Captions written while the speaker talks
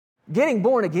Getting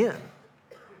born again,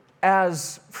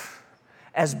 as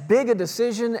big a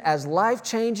decision, as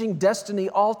life-changing,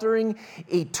 destiny-altering,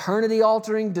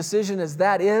 eternity-altering decision as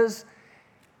that is,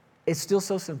 it's still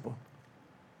so simple.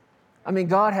 I mean,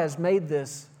 God has made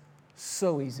this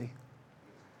so easy.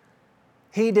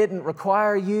 He didn't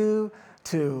require you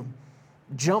to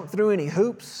jump through any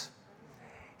hoops.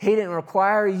 He didn't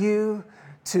require you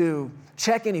to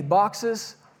check any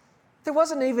boxes. There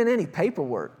wasn't even any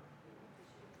paperwork.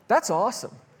 That's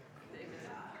awesome.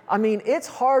 I mean, it's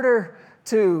harder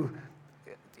to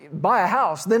buy a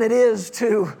house than it is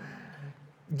to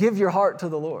give your heart to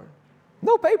the Lord.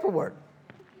 No paperwork.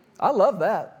 I love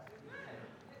that.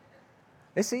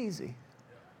 It's easy.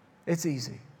 It's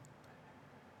easy.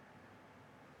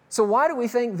 So why do we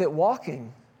think that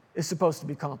walking is supposed to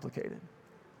be complicated?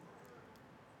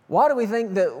 Why do we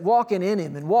think that walking in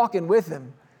Him and walking with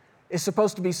Him is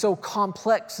supposed to be so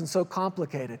complex and so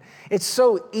complicated? It's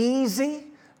so easy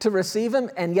to receive Him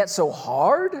and yet so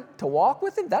hard to walk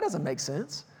with Him? That doesn't make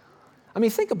sense. I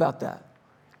mean, think about that.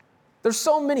 There's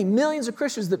so many millions of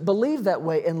Christians that believe that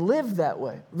way and live that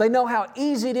way. They know how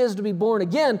easy it is to be born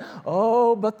again.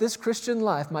 Oh, but this Christian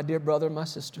life, my dear brother, my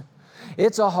sister,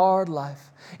 it's a hard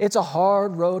life. It's a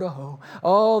hard road to hoe.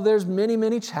 Oh, there's many,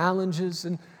 many challenges.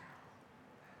 And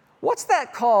what's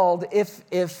that called if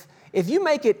you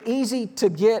make it easy to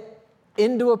get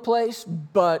into a place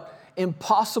but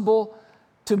impossible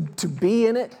to be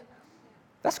in it?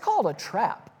 That's called a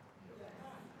trap.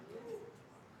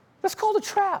 That's called a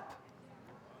trap.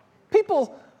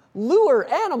 People lure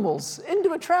animals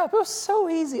into a trap. It was so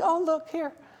easy. Oh, look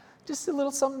here. Just a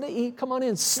little something to eat. Come on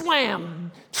in. Slam.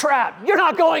 Trap. You're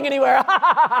not going anywhere.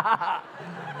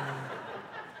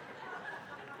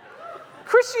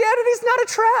 Christianity's not a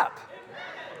trap.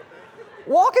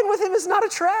 Walking with Him is not a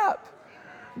trap.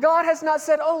 God has not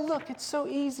said, oh, look, it's so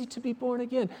easy to be born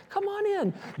again. Come on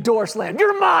in. Door slam.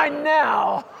 You're mine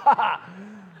now.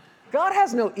 God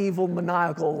has no evil,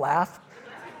 maniacal laugh.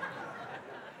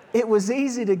 It was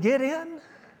easy to get in,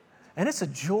 and it's a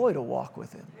joy to walk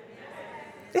with Him.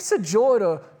 It's a joy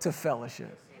to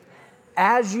fellowship.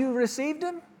 As you received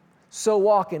Him, so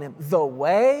walk in Him. The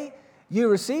way you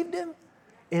received Him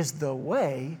is the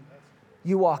way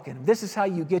you walk in Him. This is how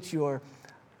you get your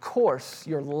course,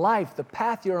 your life, the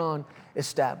path you're on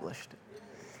established.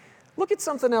 Look at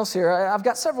something else here. I've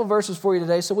got several verses for you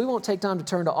today, so we won't take time to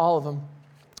turn to all of them.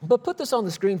 But put this on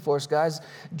the screen for us, guys.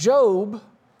 Job,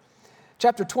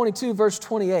 chapter 22, verse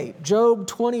 28. Job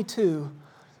 22,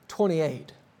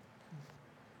 28.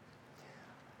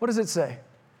 What does it say?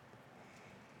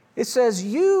 It says,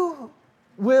 you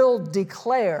will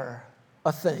declare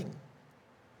a thing.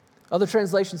 Other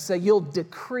translations say you'll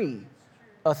decree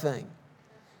a thing.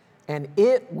 And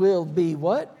it will be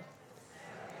what?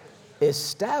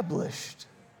 Established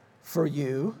for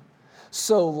you.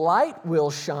 So light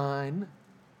will shine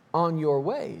on your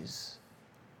ways.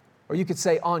 Or you could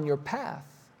say on your path.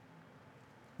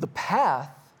 The path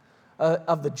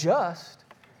of the just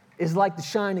is like the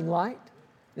shining light.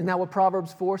 Isn't that what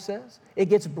Proverbs 4 says? It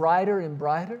gets brighter and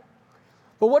brighter.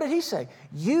 But what did he say?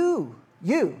 You.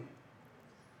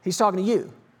 He's talking to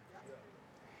you.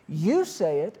 You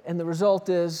say it, and the result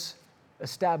is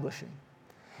establishing.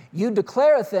 You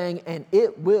declare a thing, and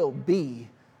it will be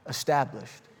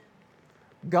established.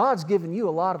 God's given you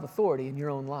a lot of authority in your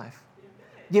own life,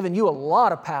 given you a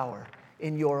lot of power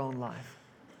in your own life.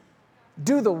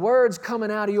 Do the words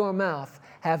coming out of your mouth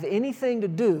have anything to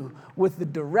do with the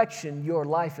direction your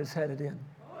life is headed in?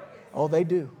 Oh, they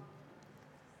do.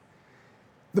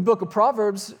 The book of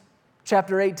Proverbs,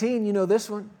 chapter 18, you know this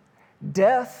one.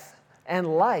 Death and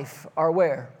life are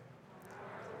where?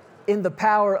 In the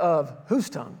power of whose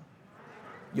tongue?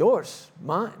 Yours,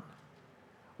 mine.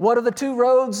 What are the two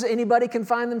roads anybody can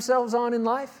find themselves on in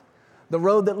life? The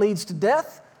road that leads to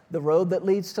death, the road that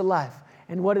leads to life.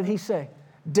 And what did he say?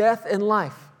 Death and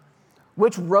life.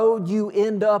 Which road you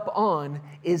end up on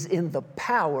is in the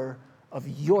power of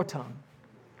your tongue.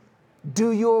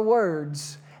 Do your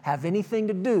words have anything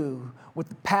to do with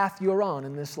the path you're on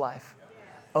in this life?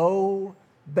 Oh,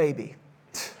 baby,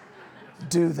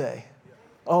 do they?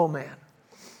 Oh, man.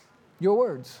 Your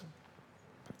words.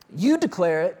 You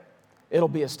declare it, it'll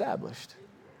be established.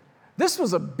 This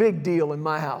was a big deal in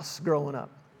my house growing up.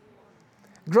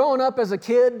 Growing up as a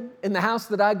kid in the house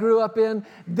that I grew up in,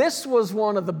 this was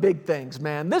one of the big things,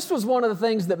 man. This was one of the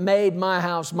things that made my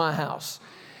house my house.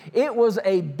 It was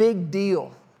a big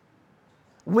deal.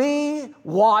 We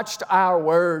watched our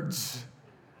words.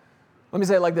 Let me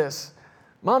say it like this.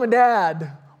 Mom and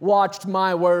Dad watched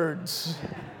my words.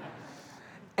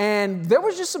 And there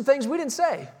was just some things we didn't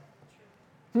say.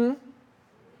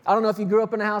 I don't know if you grew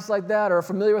up in a house like that or are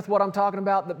familiar with what I'm talking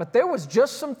about, but there was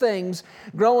just some things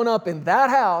growing up in that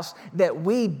house that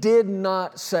we did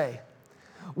not say.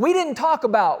 We didn't talk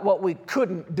about what we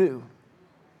couldn't do.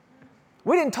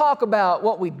 We didn't talk about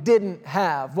what we didn't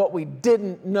have, what we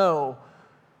didn't know.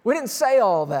 We didn't say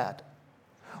all that.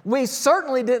 We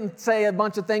certainly didn't say a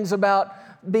bunch of things about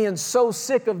being so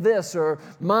sick of this, or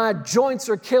my joints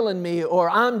are killing me, or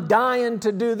I'm dying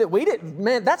to do that. We didn't,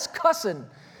 man, that's cussing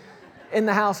in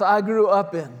the house I grew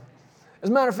up in. As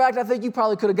a matter of fact, I think you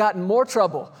probably could have gotten more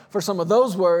trouble for some of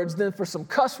those words than for some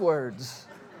cuss words.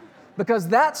 Because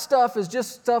that stuff is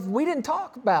just stuff we didn't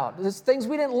talk about. It's things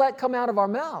we didn't let come out of our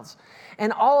mouths.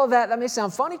 And all of that may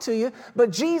sound funny to you, but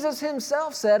Jesus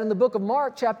himself said in the book of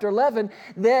Mark chapter 11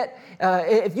 that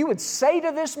if you would say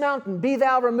to this mountain, be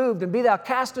thou removed and be thou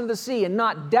cast into the sea, and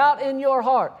not doubt in your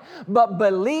heart, but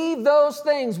believe those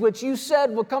things which you said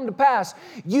will come to pass,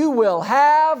 you will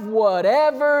have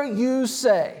whatever you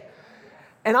say.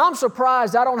 And I'm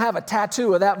surprised I don't have a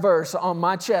tattoo of that verse on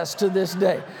my chest to this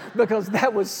day, because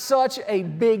that was such a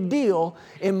big deal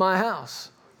in my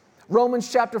house.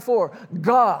 Romans chapter 4,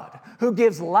 God who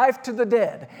gives life to the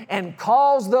dead and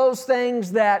calls those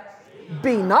things that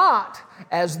be not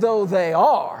as though they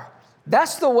are.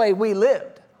 That's the way we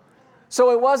lived. So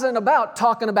it wasn't about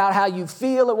talking about how you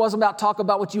feel. It wasn't about talking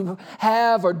about what you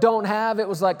have or don't have. It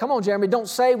was like, come on, Jeremy, don't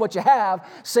say what you have,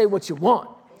 say what you want.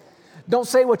 Don't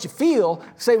say what you feel,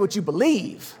 say what you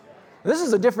believe. This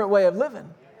is a different way of living.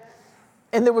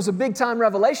 And there was a big time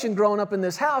revelation growing up in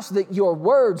this house that your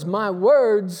words, my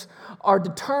words, are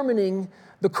determining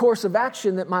the course of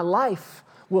action that my life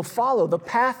will follow. The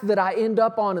path that I end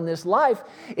up on in this life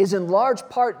is in large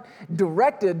part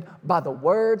directed by the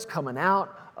words coming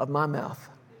out of my mouth.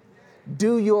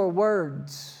 Do your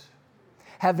words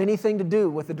have anything to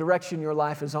do with the direction your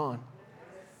life is on?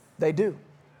 They do.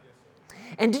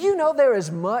 And do you know there is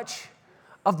much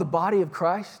of the body of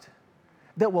Christ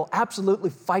that will absolutely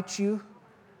fight you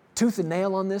tooth and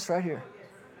nail on this right here?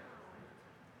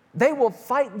 They will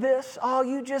fight this. Oh,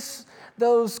 you just,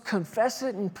 those confess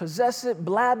it and possess it,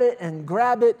 blab it and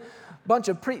grab it. Bunch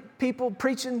of people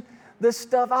preaching this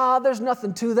stuff. There's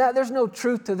nothing to that. There's no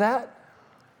truth to that.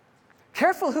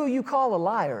 Careful who you call a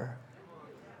liar.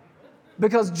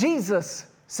 Because Jesus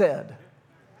said,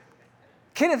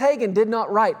 Kenneth Hagin did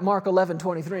not write Mark 11,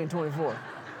 23 and 24.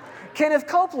 Kenneth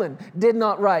Copeland did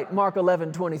not write Mark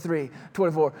 11, 23,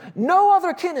 24. No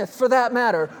other Kenneth, for that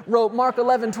matter, wrote Mark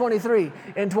 11, 23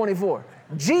 and 24.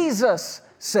 Jesus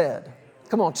said,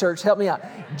 come on, church, help me out.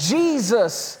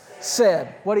 Jesus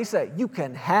said, what did he say? You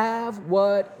can have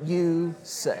what you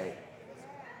say.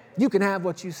 You can have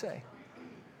what you say.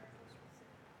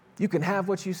 You can have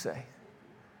what you say.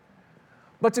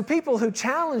 But to people who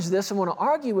challenge this and want to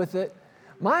argue with it,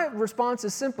 my response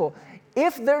is simple.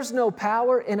 If there's no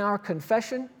power in our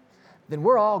confession, then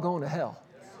we're all going to hell.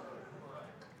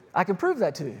 I can prove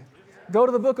that to you. Go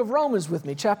to the book of Romans with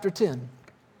me, chapter 10.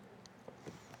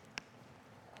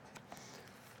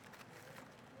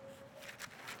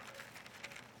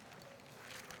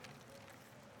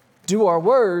 Do our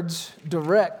words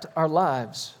direct our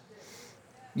lives?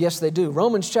 Yes, they do.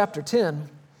 Romans chapter 10.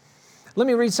 Let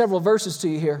me read several verses to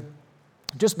you here.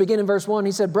 Just begin in verse 1.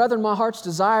 He said, Brethren, my heart's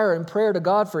desire and prayer to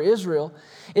God for Israel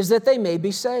is that they may be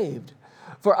saved.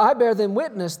 For I bear them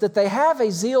witness that they have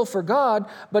a zeal for God,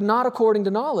 but not according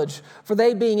to knowledge. For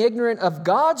they, being ignorant of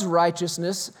God's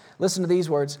righteousness, listen to these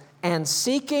words, and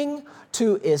seeking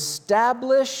to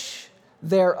establish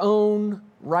their own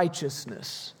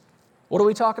righteousness. What are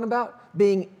we talking about?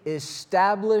 Being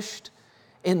established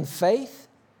in faith.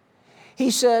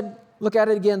 He said, look at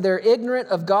it again. They're ignorant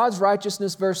of God's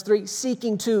righteousness, verse 3,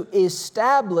 seeking to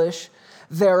establish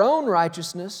their own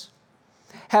righteousness,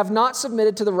 have not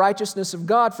submitted to the righteousness of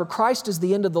God, for Christ is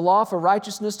the end of the law for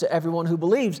righteousness to everyone who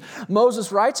believes.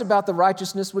 Moses writes about the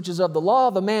righteousness which is of the law.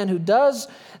 The man who does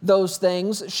those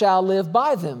things shall live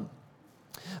by them.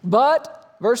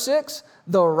 But, verse 6,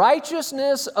 the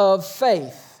righteousness of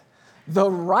faith. The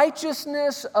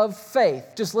righteousness of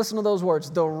faith. Just listen to those words.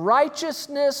 The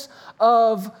righteousness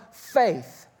of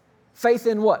faith. Faith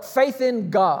in what? Faith in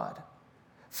God.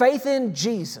 Faith in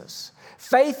Jesus.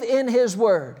 Faith in His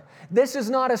Word. This is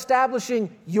not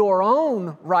establishing your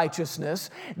own righteousness.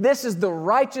 This is the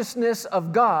righteousness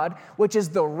of God, which is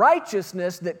the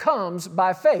righteousness that comes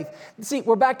by faith. See,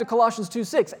 we're back to Colossians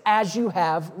 2:6. As you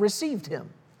have received Him.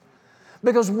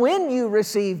 Because when you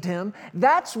received Him,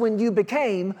 that's when you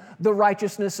became the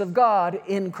righteousness of God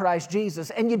in Christ Jesus.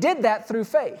 And you did that through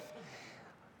faith.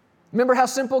 Remember how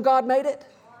simple God made it?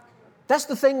 That's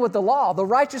the thing with the law. The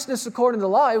righteousness according to the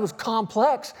law, it was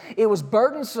complex. It was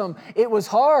burdensome. It was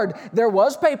hard. There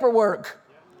was paperwork.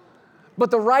 But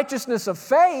the righteousness of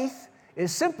faith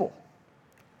is simple.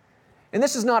 And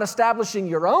this is not establishing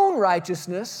your own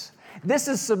righteousness. This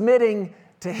is submitting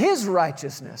to His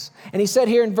righteousness. And He said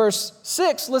here in verse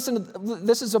 6, listen,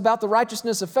 this is about the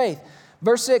righteousness of faith.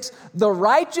 Verse 6, the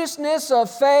righteousness of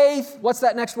faith, what's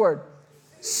that next word?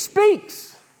 Speaks.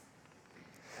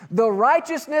 The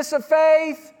righteousness of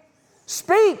faith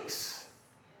speaks.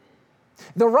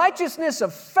 The righteousness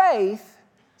of faith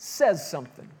says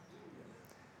something.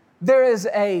 There is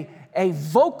a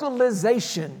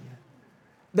vocalization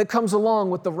that comes along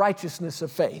with the righteousness of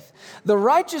faith. The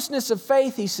righteousness of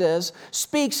faith, he says,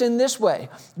 speaks in this way.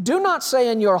 Do not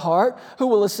say in your heart, who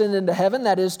will ascend into heaven,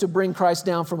 that is to bring Christ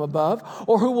down from above,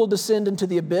 or who will descend into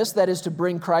the abyss, that is to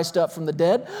bring Christ up from the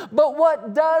dead. But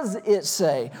what does it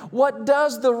say? What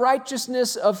does the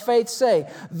righteousness of faith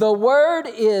say? The word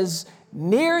is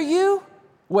near you,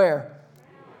 where?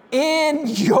 In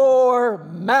your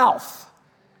mouth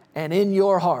and in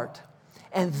your heart.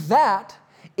 And that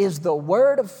is the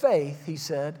word of faith, he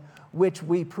said, which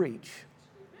we preach.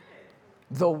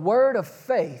 The word of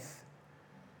faith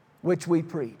which we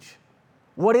preach.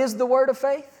 What is the word of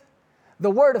faith?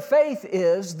 The word of faith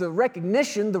is the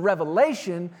recognition, the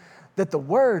revelation that the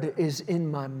word is in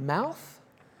my mouth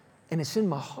and it's in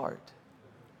my heart.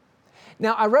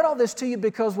 Now, I read all this to you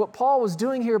because what Paul was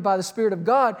doing here by the Spirit of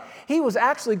God, he was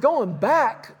actually going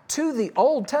back to the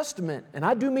Old Testament, and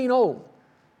I do mean old.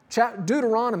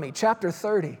 Deuteronomy chapter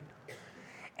 30.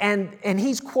 And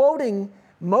he's quoting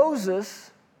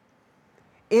Moses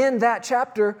in that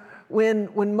chapter when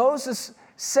Moses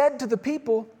said to the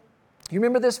people, you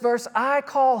remember this verse? I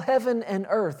call heaven and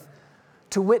earth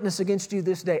to witness against you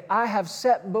this day. I have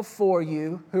set before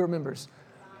you, who remembers?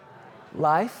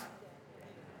 Life,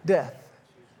 death.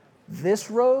 This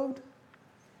road,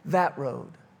 that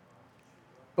road.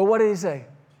 But what did he say?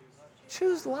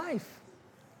 Choose life.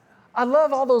 I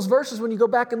love all those verses when you go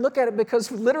back and look at it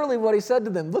because literally what he said to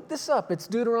them, look this up. It's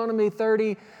Deuteronomy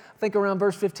 30, I think around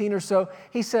verse 15 or so.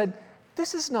 He said,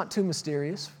 this is not too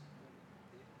mysterious.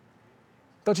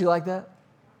 Don't you like that?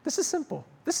 This is simple.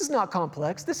 This is not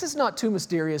complex. This is not too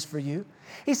mysterious for you.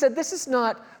 He said, this is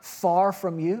not far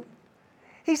from you.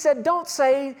 He said, don't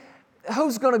say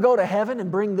who's going to go to heaven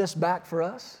and bring this back for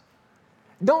us.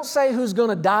 Don't say who's going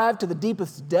to dive to the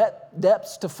deepest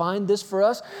depths to find this for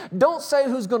us. Don't say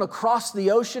who's going to cross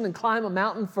the ocean and climb a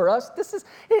mountain for us.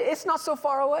 It's not so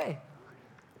far away.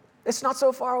 It's not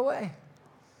so far away.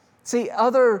 See,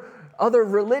 other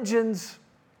religions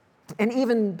and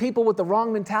even people with the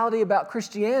wrong mentality about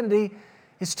Christianity,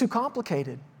 it's too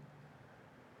complicated.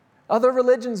 Other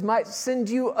religions might send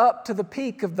you up to the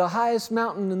peak of the highest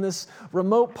mountain in this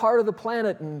remote part of the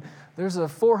planet, and there's a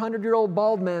 400-year-old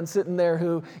bald man sitting there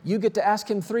who you get to ask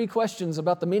him 3 questions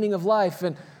about the meaning of life.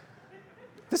 And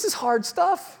this is hard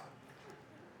stuff.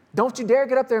 Don't you dare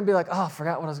get up there and be like, oh, I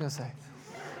forgot what I was going to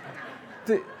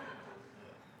say.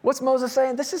 What's Moses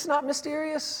saying? This is not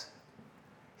mysterious.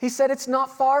 He said it's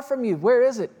not far from you. Where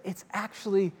is it? It's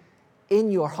actually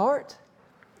in your heart,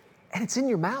 and it's in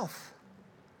your mouth.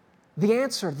 The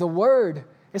answer, the word,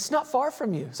 it's not far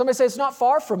from you. Somebody say, it's not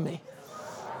far from me.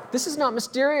 This is not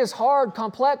mysterious, hard,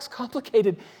 complex,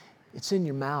 complicated. It's in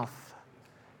your mouth.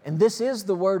 And this is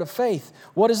the word of faith.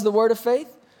 What is the word of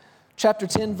faith? Chapter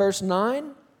 10, verse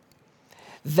 9.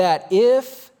 That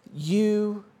if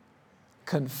you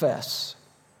confess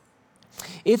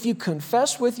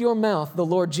with your mouth the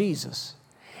Lord Jesus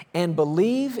and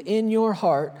believe in your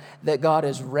heart that God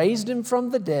has raised him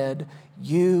from the dead,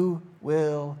 you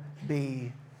will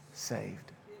be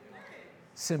saved.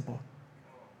 Simple.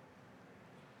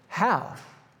 How?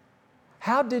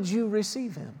 How did you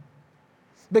receive him?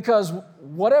 Because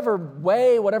whatever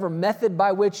way, whatever method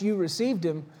by which you received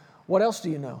him, what else do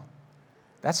you know?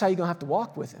 That's how you're going to have to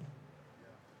walk with him.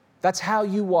 That's how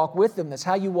you walk with him. That's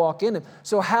how you walk in him.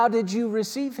 So how did you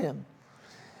receive him?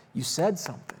 You said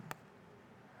something.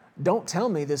 Don't tell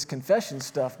me this confession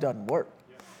stuff doesn't work.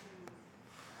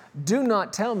 Do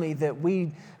not tell me that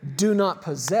we do not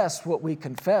possess what we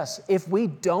confess. If we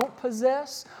don't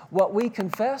possess what we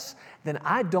confess, then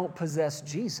I don't possess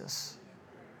Jesus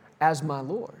as my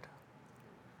Lord.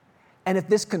 And if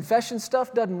this confession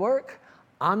stuff doesn't work,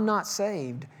 I'm not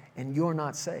saved and you're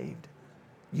not saved.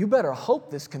 You better hope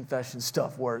this confession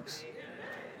stuff works.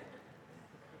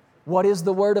 What is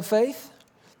the word of faith?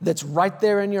 That's right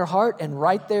there in your heart and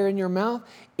right there in your mouth.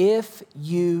 If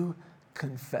you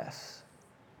confess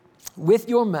with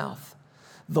your mouth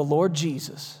the Lord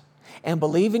Jesus and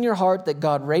believe in your heart that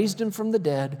God raised him from the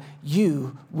dead,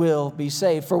 you will be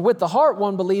saved. For with the heart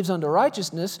one believes unto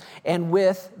righteousness, and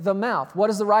with the mouth. What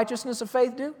does the righteousness of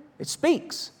faith do? It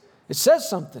speaks. It says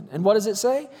something. And what does it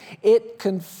say? It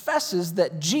confesses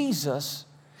that Jesus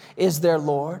is their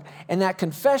Lord, and that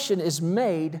confession is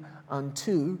made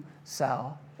unto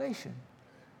salvation.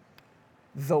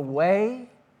 The way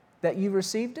that you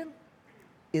received him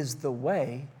is the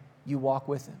way you walk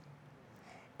with him.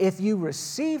 If you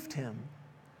received him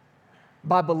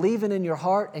by believing in your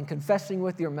heart and confessing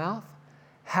with your mouth,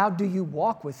 how do you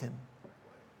walk with him?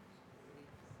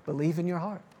 Believe in your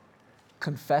heart.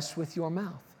 Confess with your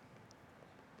mouth.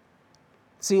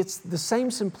 See, it's the same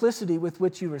simplicity with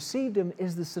which you received him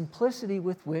is the simplicity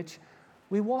with which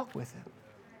we walk with him.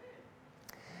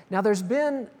 Now, there's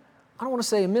been, I don't want to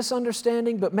say a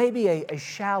misunderstanding, but maybe a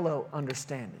shallow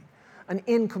understanding, an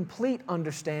incomplete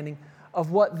understanding of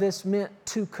what this meant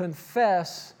to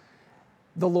confess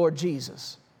the Lord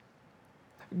Jesus.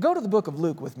 Go to the book of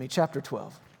Luke with me, chapter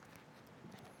 12.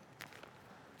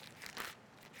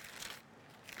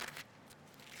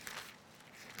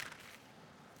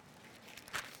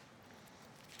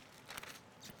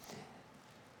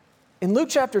 In Luke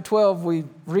chapter 12, we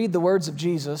read the words of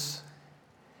Jesus,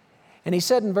 and he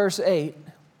said in verse 8,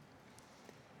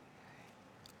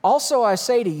 "Also I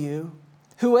say to you,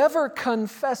 whoever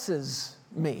confesses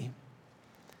me."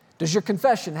 Does your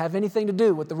confession have anything to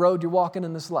do with the road you're walking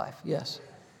in this life? Yes.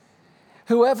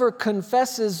 "Whoever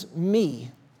confesses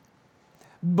me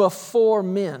before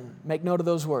men," make note of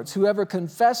those words, "whoever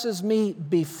confesses me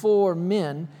before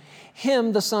men,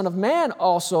 him the Son of Man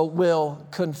also will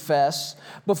confess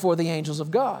before the angels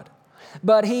of God.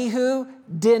 But he who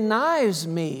denies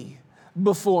me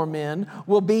before men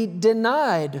will be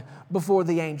denied before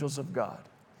the angels of God."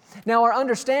 Now, our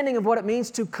understanding of what it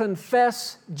means to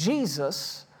confess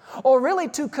Jesus, or really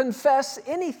to confess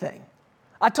anything.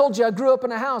 I told you I grew up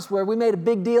in a house where we made a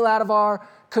big deal out of our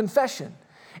confession.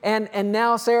 And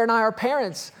now Sarah and I are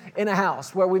parents in a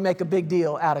house where we make a big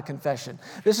deal out of confession.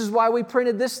 This is why we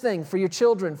printed this thing for your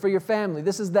children, for your family.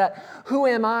 This is that "Who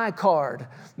Am I" card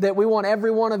that we want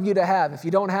every one of you to have. If you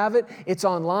don't have it, it's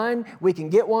online. We can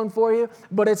get one for you.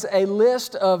 But it's a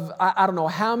list of, I don't know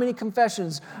how many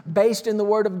confessions based in the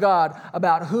Word of God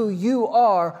about who you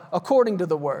are according to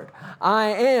the Word. I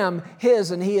am His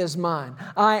and He is mine.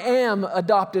 I am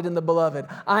adopted in the Beloved.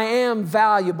 I am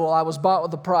valuable. I was bought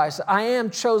with a price. I am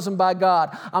chosen by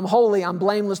God. I'm holy. I'm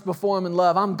blameless before Him in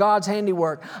love. I'm God's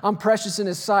handiwork. I'm precious in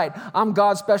His sight. I'm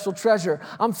God's special treasure.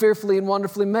 I'm fearfully and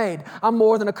wonderfully made. I'm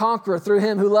more than a conqueror through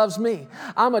Him who loves me.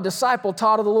 I'm a disciple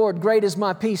taught of the Lord. Great is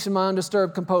my peace and my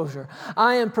undisturbed composure.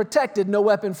 I am protected. No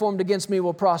weapon formed against me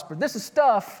will prosper. This is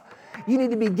stuff you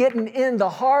need to be getting in the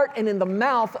heart and in the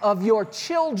mouth of your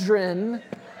children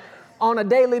on a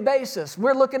daily basis.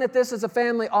 We're looking at this as a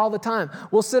family all the time.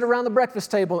 We'll sit around the breakfast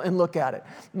table and look at it.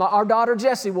 Our daughter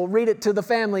Jessie will read it to the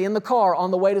family in the car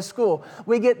on the way to school.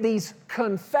 We get these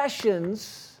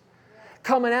confessions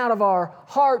coming out of our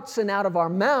hearts and out of our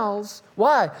mouths.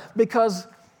 Why? Because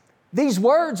these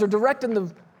words are directing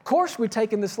the course we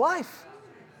take in this life.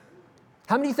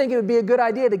 How many think it would be a good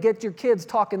idea to get your kids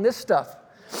talking this stuff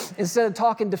instead of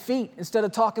talking defeat, instead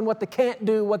of talking what they can't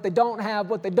do, what they don't have,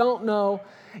 what they don't know?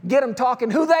 Get them talking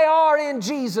who they are in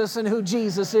Jesus and who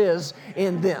Jesus is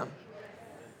in them.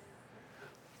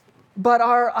 But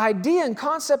our idea and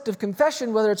concept of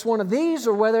confession, whether it's one of these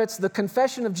or whether it's the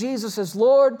confession of Jesus as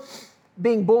Lord,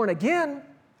 being born again,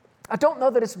 I don't know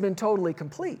that it's been totally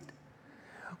complete.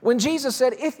 When Jesus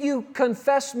said, "If you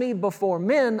confess me before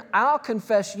men, I'll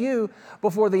confess you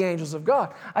before the angels of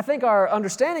God," I think our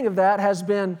understanding of that has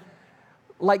been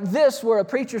like this, where a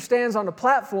preacher stands on a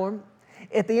platform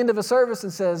at the end of a service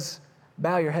and says,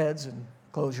 "Bow your heads and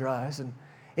close your eyes. And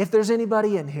if there's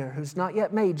anybody in here who's not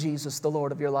yet made Jesus the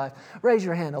Lord of your life, raise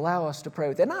your hand. Allow us to pray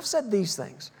with you." And I've said these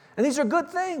things, and these are good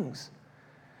things.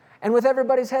 And with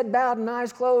everybody's head bowed and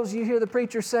eyes closed, you hear the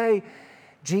preacher say,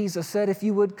 Jesus said if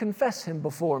you would confess Him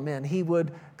before men, He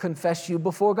would confess you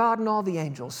before God and all the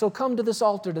angels. So come to this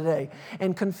altar today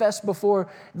and confess before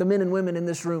the men and women in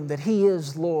this room that He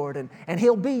is Lord and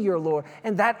He'll be your Lord.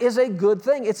 And that is a good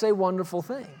thing. It's a wonderful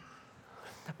thing.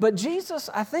 But Jesus,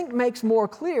 I think, makes more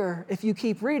clear, if you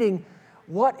keep reading,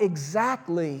 what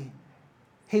exactly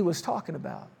He was talking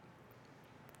about.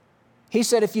 He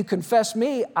said, if you confess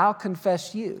me, I'll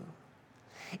confess you.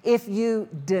 If you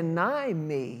deny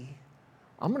me,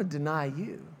 I'm going to deny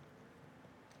you.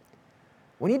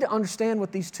 We need to understand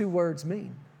what these two words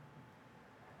mean.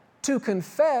 To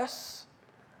confess,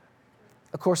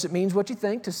 of course, it means what you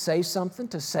think, to say something,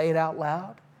 to say it out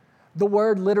loud. The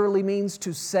word literally means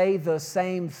to say the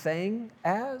same thing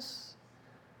as.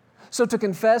 So to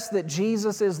confess that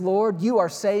Jesus is Lord, you are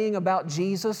saying about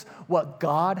Jesus what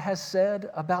God has said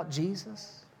about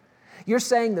Jesus. You're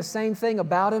saying the same thing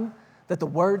about Him that the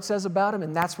Word says about Him,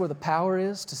 and that's where the power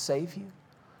is to save you.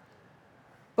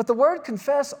 But the word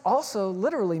confess also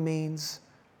literally means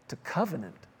to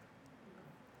covenant.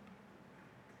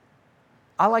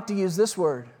 I like to use this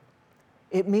word.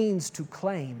 It means to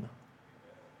claim.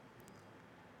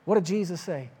 What did Jesus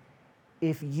say?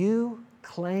 If you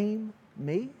claim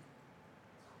me,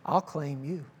 I'll claim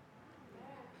you.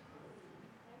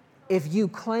 If you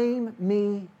claim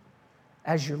me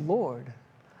as your Lord,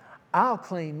 I'll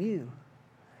claim you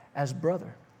as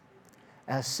brother,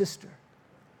 as sister,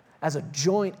 as a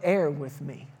joint heir with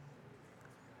me.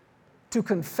 To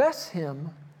confess Him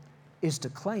is to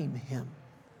claim Him.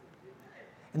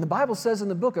 And the Bible says in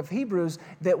the book of Hebrews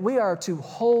that we are to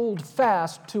hold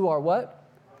fast to our what?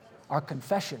 Our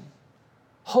confession.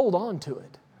 Hold on to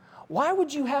it. Why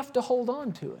would you have to hold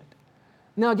on to it?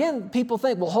 Now again, people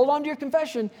think, well, hold on to your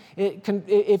confession.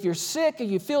 If you're sick or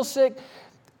you feel sick,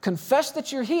 confess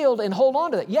that you're healed and hold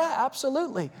on to that. Yeah,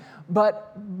 absolutely.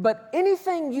 But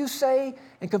anything you say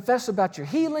and confess about your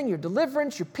healing, your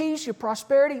deliverance, your peace, your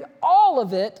prosperity, all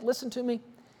of it, listen to me,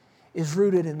 is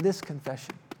rooted in this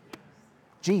confession.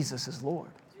 Jesus is Lord.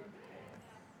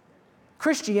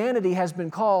 Christianity has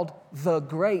been called the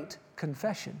Great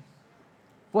Confession.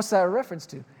 What's that a reference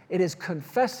to? It is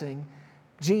confessing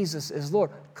Jesus is Lord,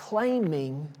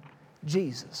 claiming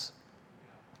Jesus.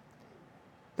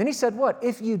 Then He said what?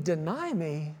 If you deny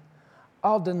me,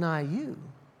 I'll deny you.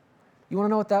 You want to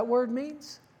know what that word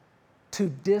means? To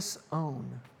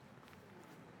disown.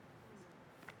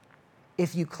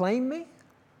 If you claim me,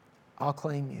 I'll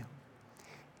claim you.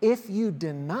 If you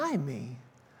deny me,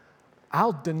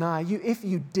 I'll deny you. If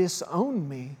you disown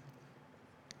me,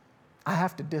 I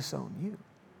have to disown you.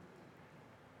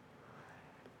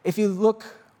 If you look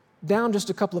down just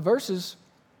a couple of verses,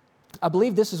 I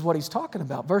believe this is what he's talking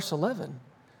about. Verse 11.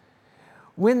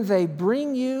 When they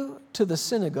bring you to the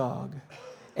synagogue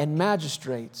and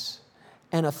magistrates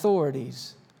and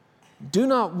authorities, do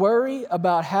not worry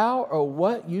about how or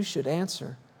what you should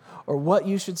answer or what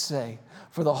you should say,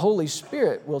 for the Holy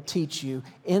Spirit will teach you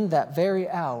in that very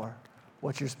hour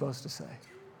what you're supposed to say.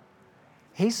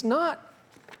 He's not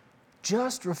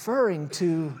just referring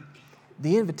to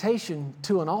the invitation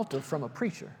to an altar from a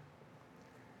preacher.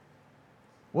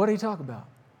 What did he talk about?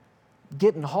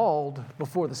 Getting hauled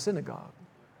before the synagogue,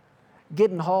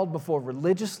 getting hauled before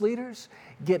religious leaders,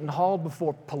 getting hauled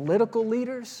before political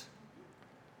leaders.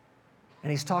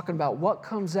 And he's talking about what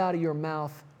comes out of your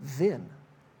mouth then.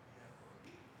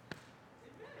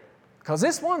 Because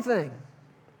it's one thing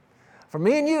for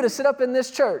me and you to sit up in this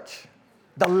church,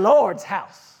 the Lord's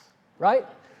house, right?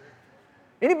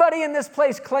 Anybody in this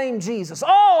place claim Jesus?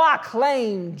 Oh, I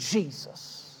claim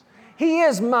Jesus. He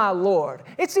is my Lord.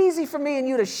 It's easy for me and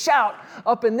you to shout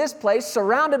up in this place,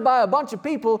 surrounded by a bunch of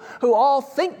people who all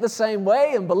think the same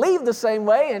way and believe the same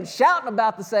way and shouting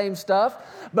about the same stuff.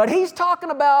 But he's talking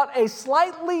about a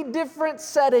slightly different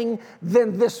setting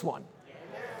than this one.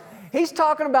 He's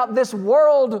talking about this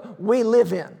world we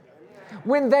live in.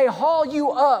 When they haul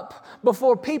you up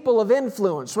before people of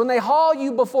influence, when they haul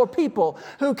you before people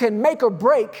who can make or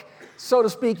break, so to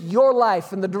speak, your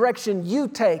life and the direction you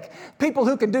take, people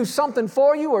who can do something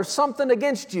for you or something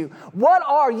against you, what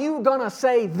are you going to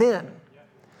say then?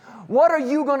 What are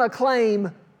you going to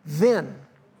claim then?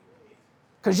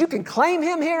 Because you can claim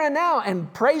Him here and now,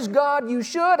 and praise God you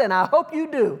should, and I hope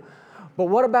you do. But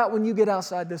what about when you get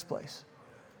outside this place?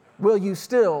 Will you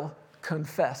still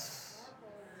confess?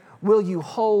 Will you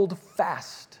hold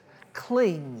fast,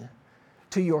 cling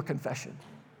to your confession?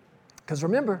 Because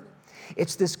remember,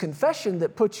 it's this confession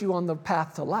that puts you on the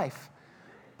path to life,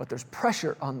 but there's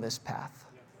pressure on this path.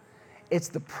 It's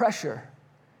the pressure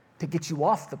to get you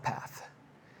off the path.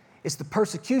 It's the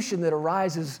persecution that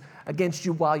arises against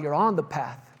you while you're on the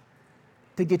path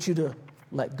to get you to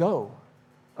let go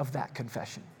of that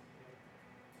confession.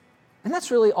 And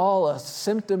that's really all a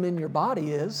symptom in your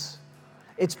body is.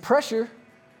 It's pressure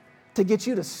to get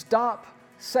you to stop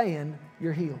saying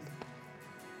you're healed.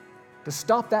 To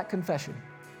stop that confession.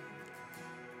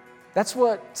 That's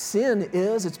what sin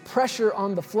is. It's pressure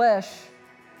on the flesh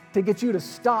to get you to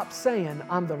stop saying,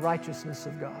 I'm the righteousness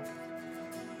of God.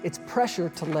 It's pressure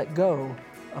to let go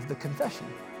of the confession.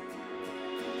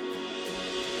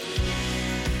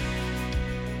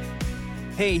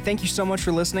 Hey, thank you so much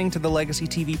for listening to the Legacy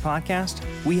TV podcast.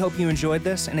 We hope you enjoyed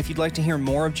this, and if you'd like to hear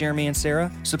more of Jeremy and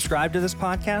Sarah, subscribe to this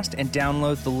podcast and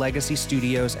download the Legacy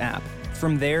Studios app.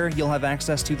 From there, you'll have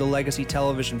access to the Legacy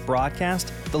Television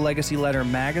broadcast, the Legacy Letter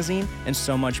magazine, and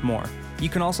so much more. You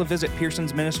can also visit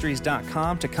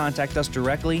pearsonsministries.com to contact us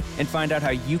directly and find out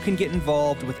how you can get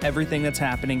involved with everything that's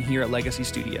happening here at Legacy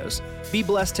Studios. Be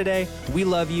blessed today. We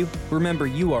love you. Remember,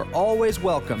 you are always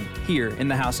welcome here in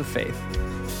the House of Faith.